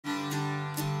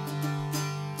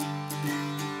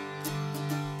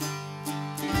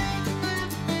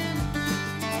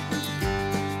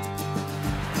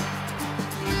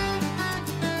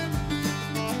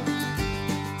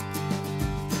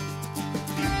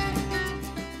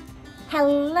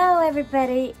Hello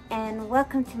everybody and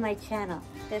welcome to my channel.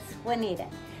 This is Juanita.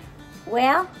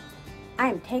 Well,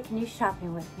 I'm taking you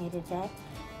shopping with me today.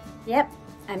 Yep,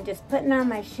 I'm just putting on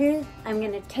my shoes. I'm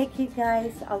going to take you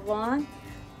guys along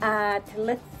to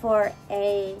look for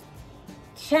a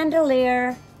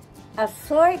chandelier of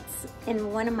sorts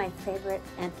in one of my favorite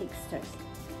antique stores.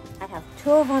 I have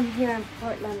two of them here in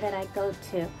Portland that I go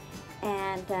to.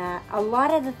 And a lot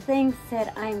of the things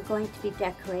that I'm going to be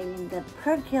decorating the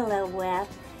pergola with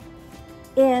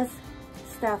is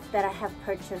stuff that I have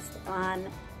purchased on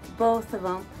both of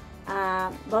them,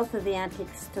 both of the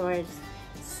antique stores.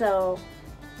 So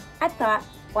I thought,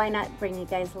 why not bring you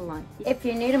guys along? If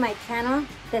you're new to my channel,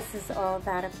 this is all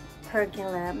about a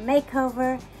pergola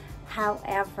makeover.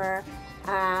 However,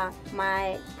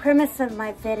 my premise of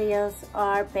my videos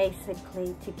are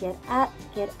basically to get up,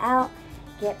 get out,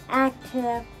 get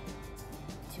active,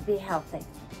 to be healthy.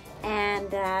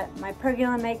 And my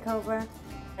pergola makeover,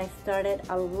 I started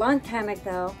a long time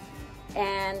ago,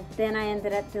 and then I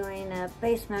ended up doing a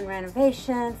basement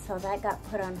renovation, so that got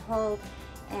put on hold,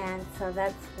 and so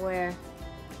that's where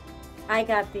I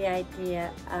got the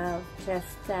idea of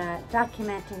just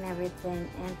documenting everything,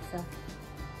 and so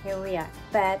here we are.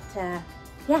 But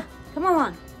yeah, come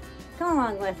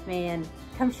along with me and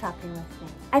come shopping with me.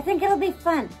 I think it'll be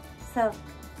fun. So,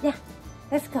 yeah,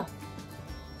 let's go.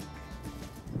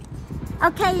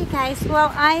 Okay, you guys,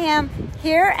 well, I am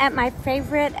here at my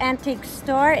favorite antique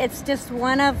store. It's just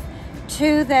one of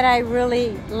two that I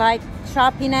really like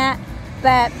shopping at,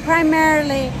 but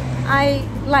primarily I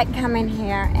like coming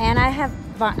here, and I have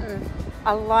bought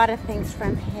a lot of things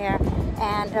from here,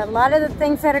 and a lot of the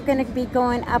things that are going to be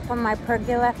going up on my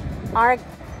pergola are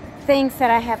things that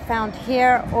I have found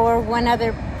here or one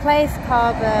other place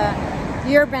called the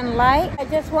Urban Light. I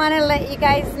just want to let you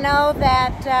guys know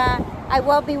that I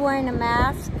will be wearing a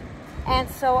mask, and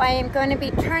so I am going to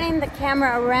be turning the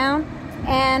camera around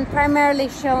and primarily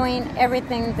showing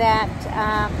everything that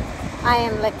I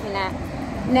am looking at.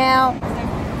 Now,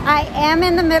 I am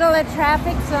in the middle of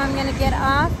traffic, so I'm going to get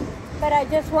off, but I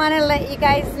just want to let you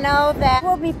guys know that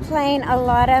we'll be playing a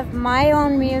lot of my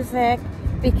own music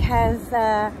because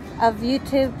of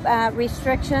YouTube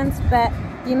restrictions, but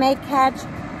you may catch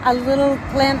a little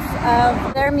glimpse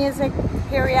of their music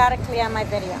periodically on my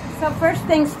video. So first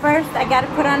things first, I got to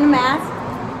put on a mask,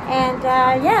 and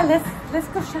yeah, let's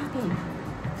go shopping.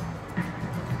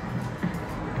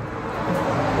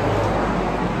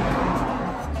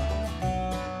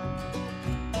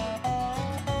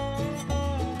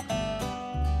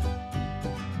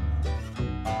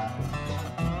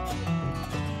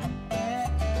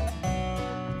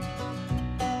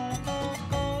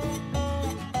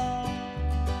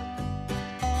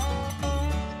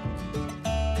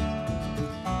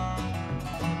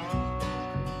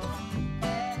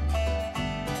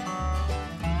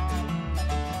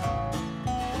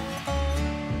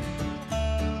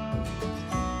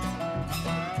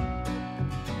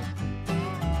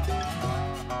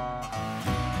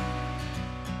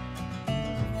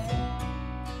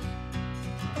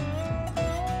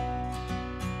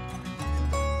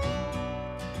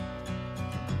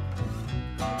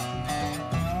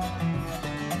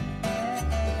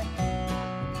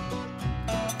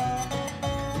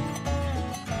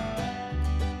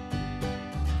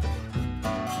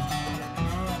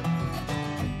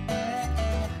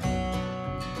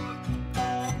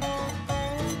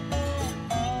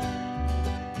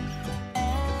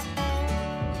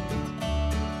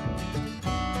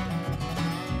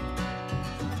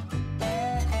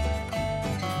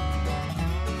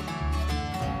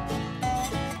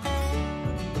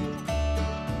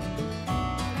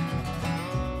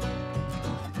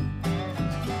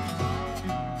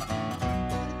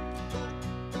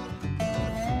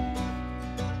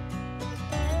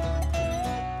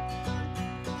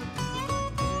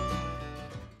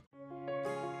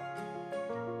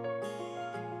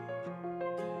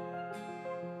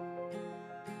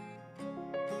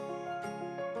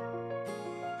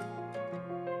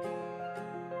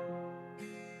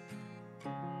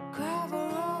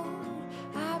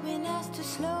 To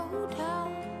slow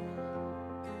down.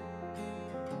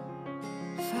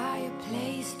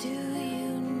 Fireplace, do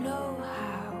you know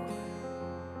how?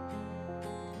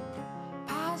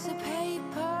 Piles of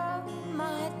paper,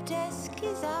 my desk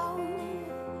is out.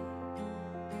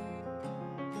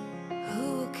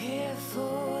 Who will care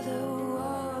for the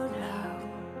world out?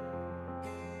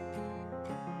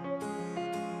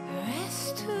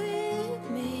 Rest with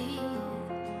me,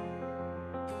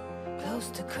 close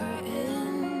to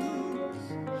curtains.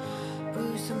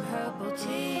 Brew some herbal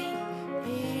tea.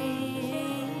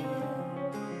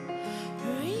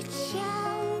 Reach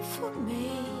out for me.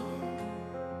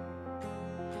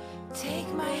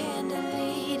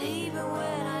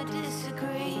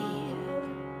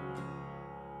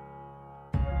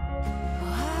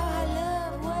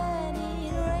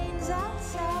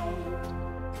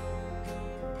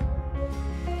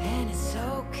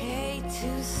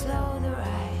 slow the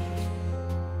ride.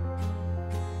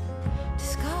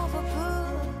 Discover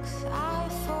books I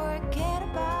forget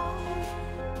about.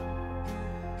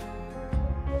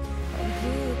 And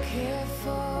who care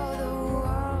for the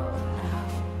world now?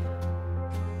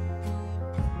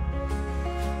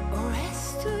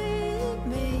 Rest with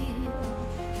me.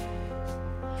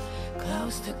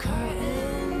 Close the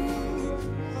curtains.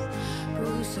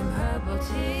 Brew some herbal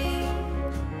tea.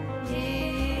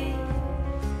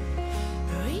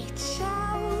 Reach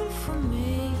out for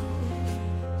me.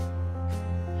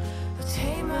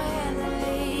 Take my hand and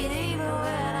lead even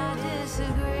when I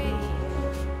disagree.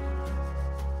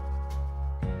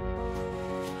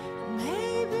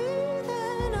 Maybe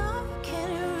then I can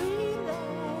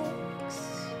relax.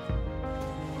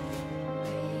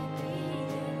 Maybe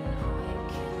then I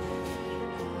can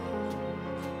relax.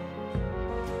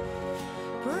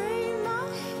 Bring my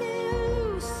hair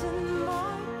loose in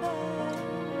my bed.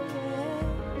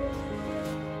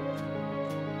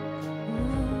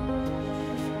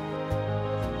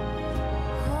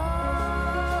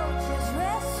 Oh, just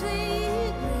rest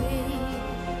with me.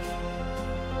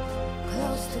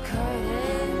 Close the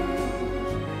curtain.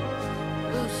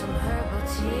 Brew some herbal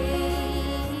tea.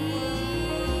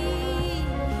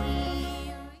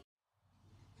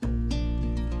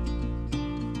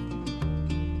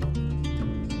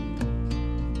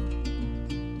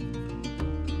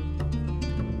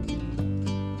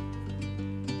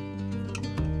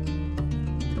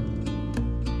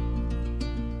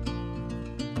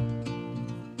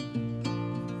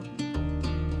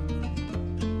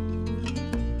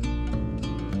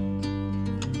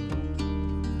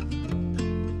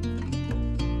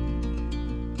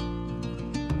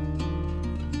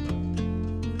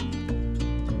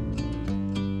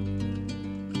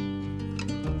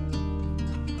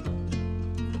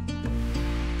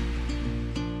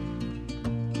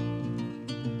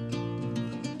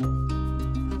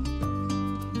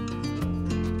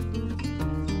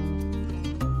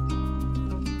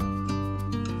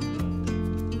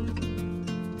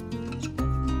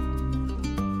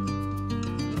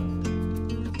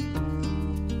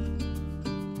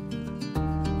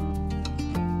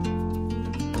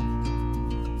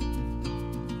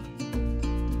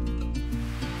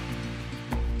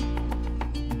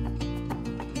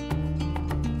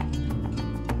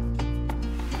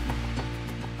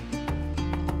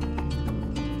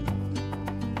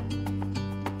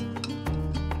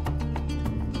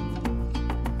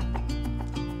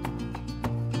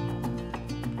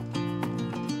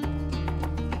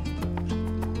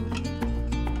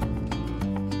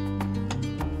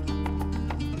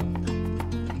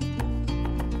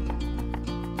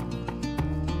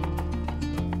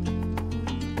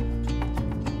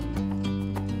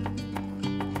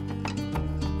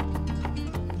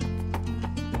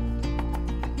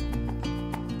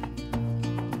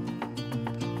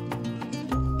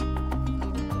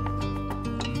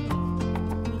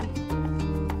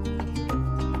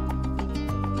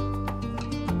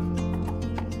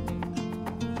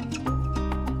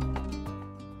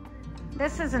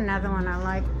 This is another one I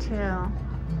like too.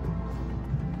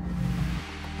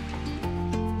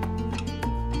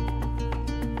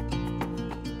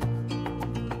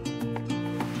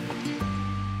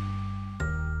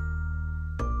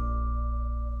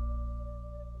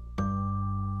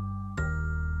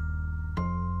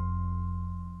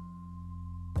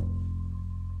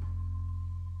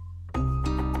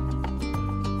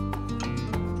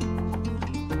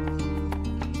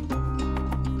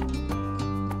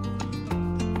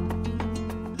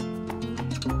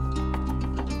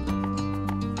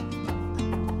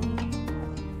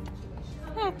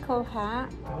 Cool hat.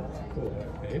 That's cool,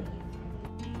 okay.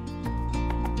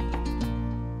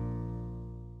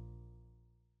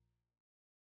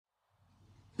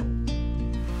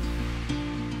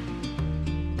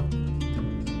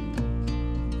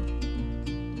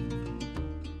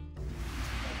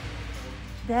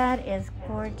 That is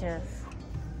gorgeous.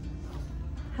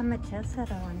 How much is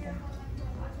it, I wonder?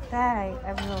 That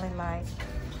I really like.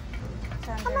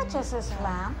 How much is this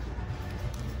lamp?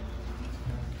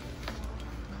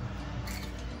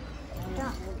 I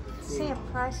don't see a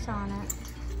price on it.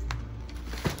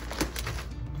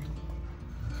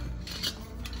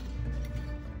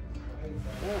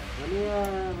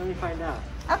 Yeah, let me find out.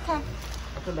 Okay.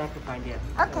 I'll come back to find you.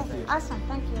 Okay, awesome.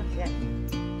 Thank you. Yeah.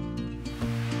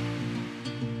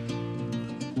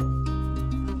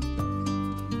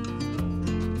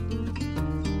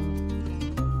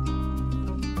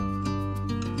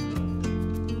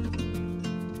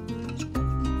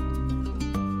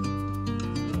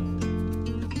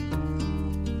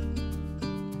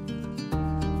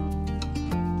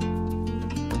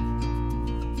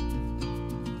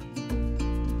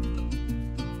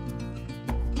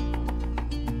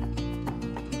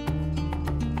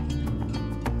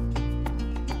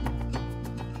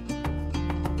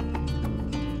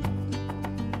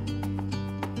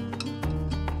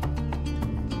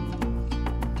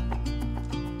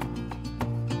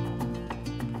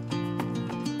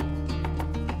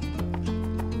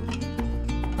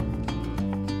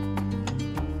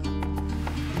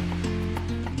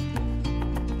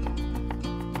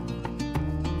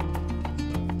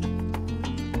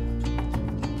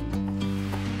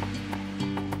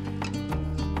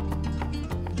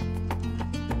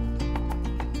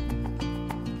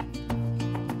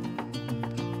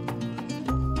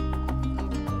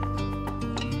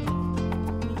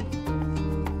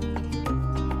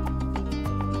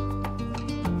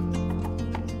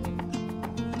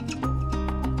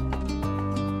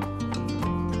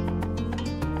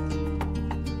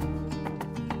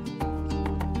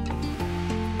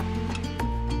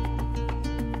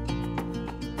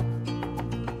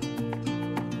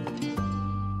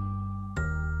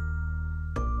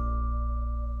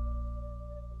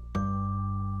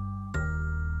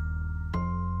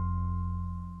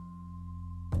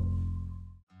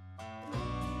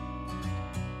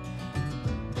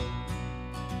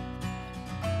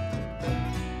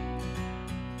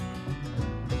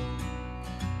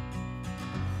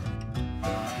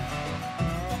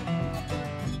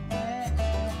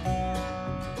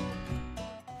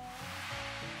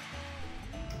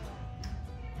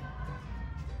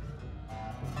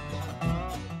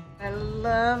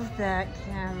 love that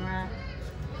camera.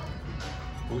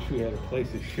 Wish we had a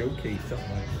place to showcase something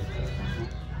like that.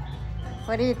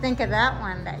 What do you think of that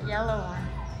one, that yellow one?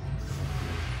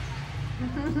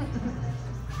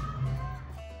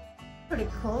 Pretty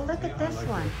cool. Look at this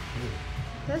one.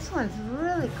 This one's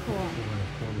really cool.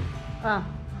 Oh,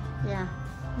 yeah.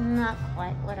 Not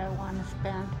quite what I want to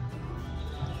spend.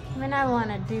 I mean, I want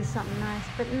to do something nice,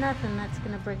 but nothing that's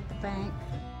going to break the bank.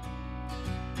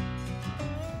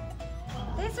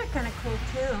 These are kind of cool,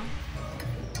 too.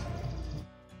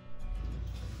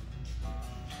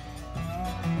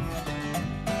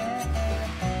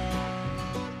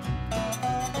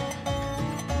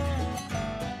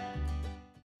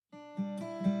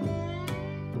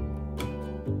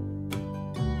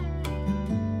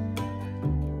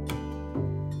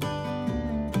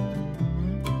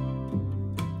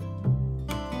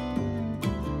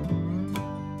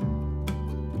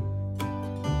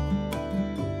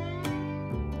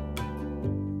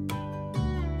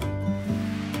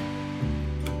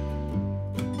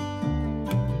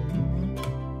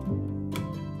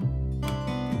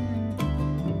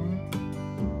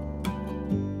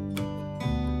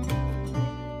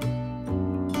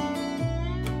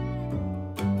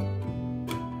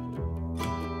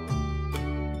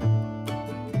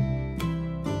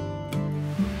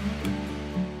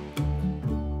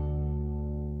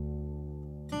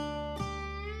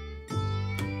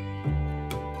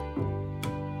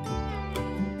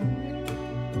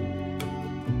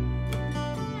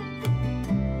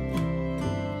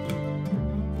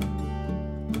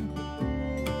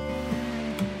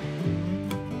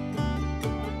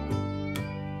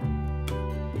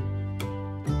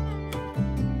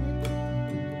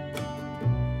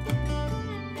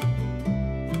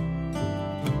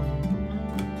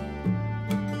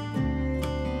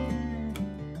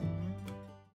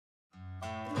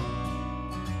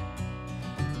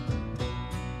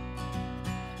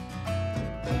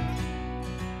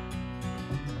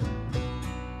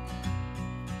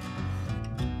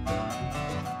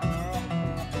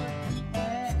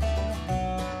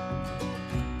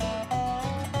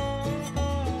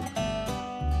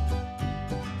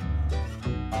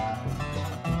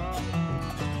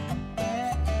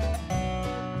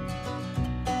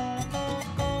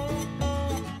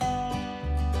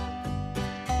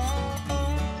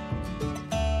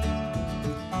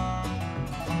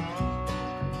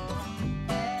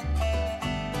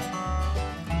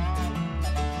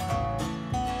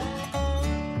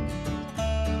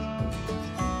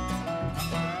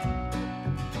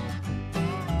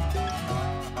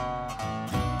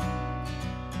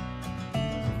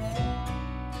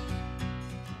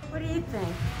 What do you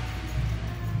think?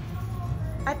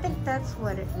 I think that's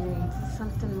what it needs,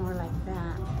 something more like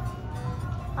that.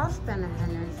 I'll spend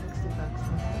 $160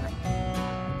 for that.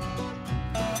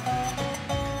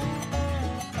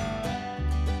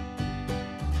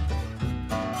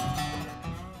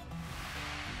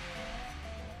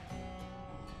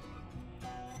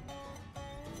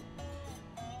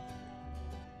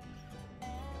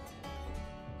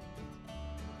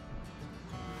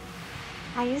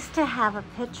 I used to have a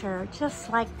picture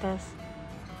just like this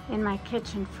in my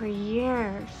kitchen for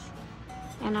years,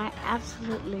 and I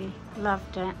absolutely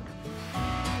loved it.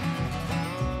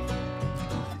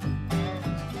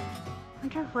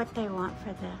 Wonder what they want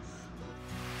for this.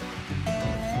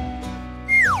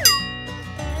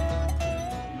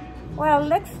 Well,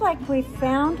 looks like we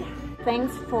found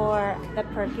things for the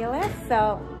pergola,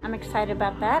 so I'm excited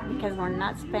about that because we're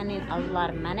not spending a lot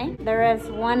of money. There is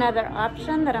one other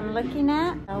option that I'm looking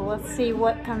at, so we'll see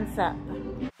what comes up.